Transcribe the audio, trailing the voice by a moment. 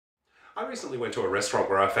I recently went to a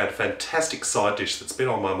restaurant where I found a fantastic side dish that's been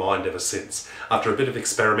on my mind ever since. After a bit of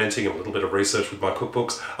experimenting and a little bit of research with my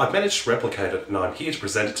cookbooks, I've managed to replicate it and I'm here to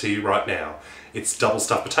present it to you right now. It's double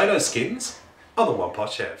stuffed potato skins on the One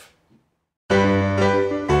Pot Chef.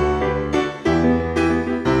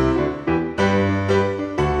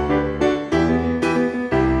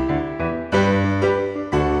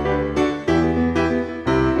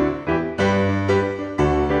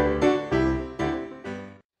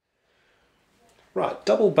 Right,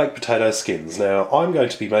 double baked potato skins. Now I'm going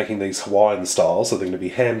to be making these Hawaiian style, so they're going to be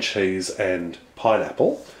ham, cheese and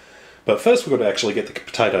pineapple. But first we've got to actually get the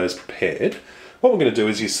potatoes prepared. What we're going to do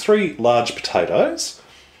is use 3 large potatoes.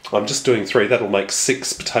 I'm just doing 3, that'll make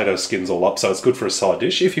 6 potato skins all up, so it's good for a side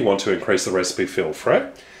dish. If you want to increase the recipe, feel free.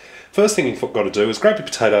 First thing you've got to do is grab your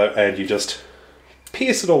potato and you just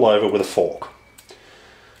pierce it all over with a fork.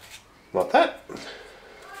 Like that.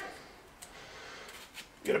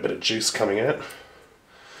 Get a bit of juice coming out.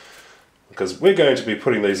 Because we're going to be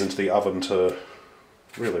putting these into the oven to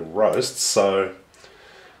really roast, so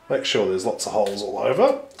make sure there's lots of holes all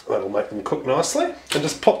over. That'll make them cook nicely. And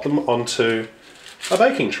just pop them onto a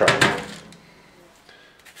baking tray.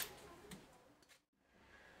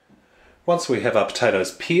 Once we have our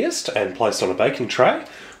potatoes pierced and placed on a baking tray,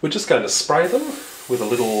 we're just going to spray them with a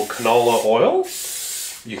little canola oil.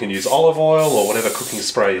 You can use olive oil or whatever cooking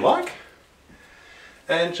spray you like.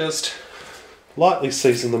 And just lightly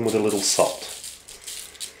season them with a little salt.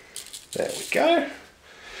 There we go.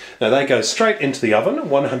 Now they go straight into the oven,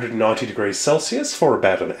 190 degrees Celsius for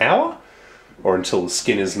about an hour, or until the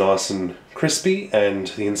skin is nice and crispy and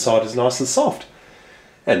the inside is nice and soft.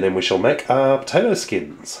 And then we shall make our potato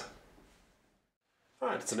skins.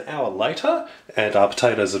 Alright, it's an hour later and our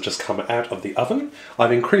potatoes have just come out of the oven.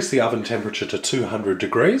 I've increased the oven temperature to 200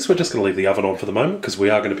 degrees. We're just going to leave the oven on for the moment because we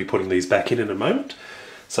are going to be putting these back in a moment.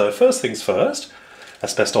 So first things first,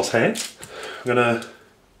 asbestos hands. I'm going to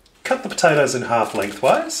cut the potatoes in half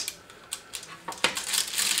lengthways.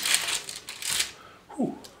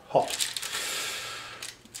 Ooh, hot.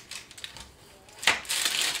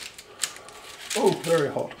 Oh, very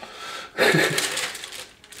hot.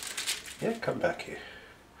 Yeah, come back here.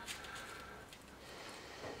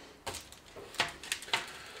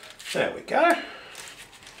 There we go.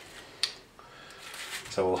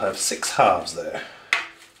 So we'll have 6 halves there.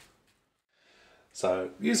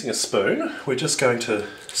 So using a spoon, we're just going to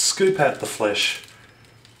scoop out the flesh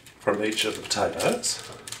from each of the potatoes.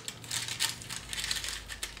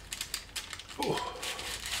 Ooh.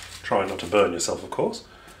 Try not to burn yourself, of course.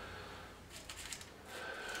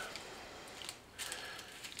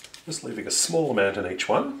 Just leaving a small amount in each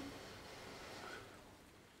one.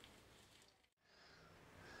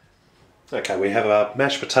 Okay, we have our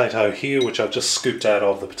mashed potato here, which I've just scooped out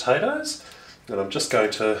of the potatoes. And I'm just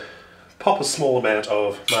going to pop a small amount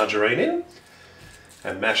of margarine in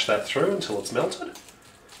and mash that through until it's melted.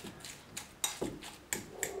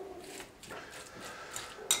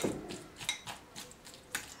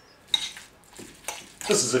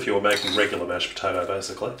 This is if you were making regular mashed potato,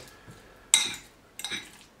 basically.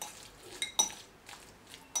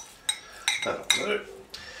 That'll do.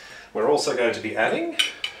 We're also going to be adding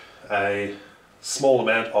a small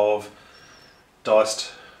amount of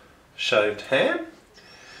diced shaved ham.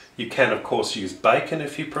 You can of course use bacon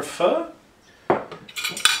if you prefer.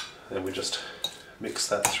 And we just mix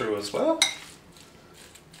that through as well.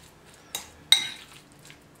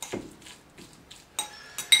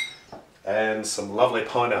 And some lovely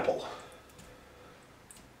pineapple.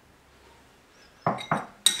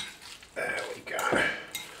 There we go.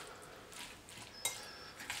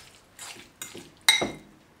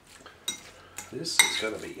 This is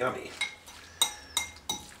going to be yummy.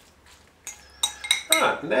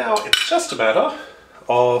 Right, now it's just a matter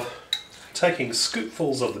of taking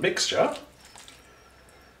scoopfuls of the mixture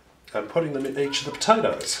and putting them in each of the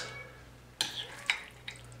potatoes.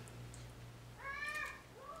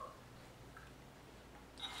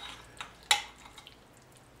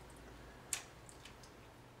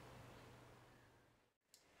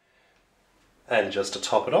 And just to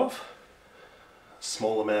top it off, a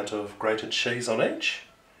small amount of grated cheese on each.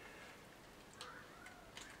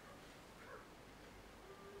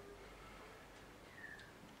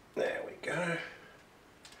 There we go.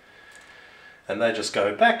 And they just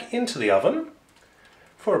go back into the oven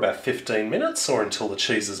for about 15 minutes or until the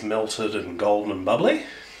cheese is melted and golden and bubbly,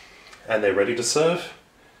 and they're ready to serve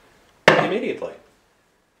immediately.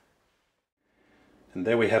 And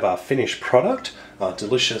there we have our finished product, our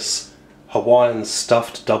delicious Hawaiian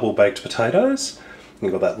stuffed double baked potatoes.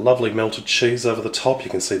 You've got that lovely melted cheese over the top.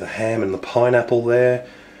 You can see the ham and the pineapple there.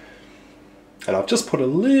 And I've just put a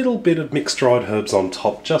little bit of mixed dried herbs on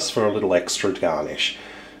top just for a little extra garnish.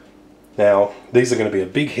 Now, these are going to be a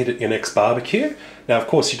big hit at your next barbecue. Now, of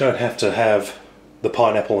course, you don't have to have the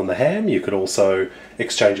pineapple and the ham. You could also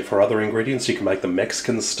exchange it for other ingredients. You can make them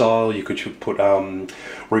Mexican style. You could put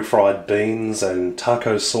refried beans and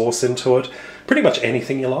taco sauce into it. Pretty much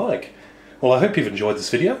anything you like. Well, I hope you've enjoyed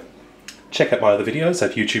this video. Check out my other videos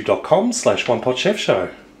at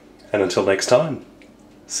youtube.com/OnePotChefShow. And until next time,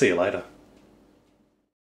 see you later.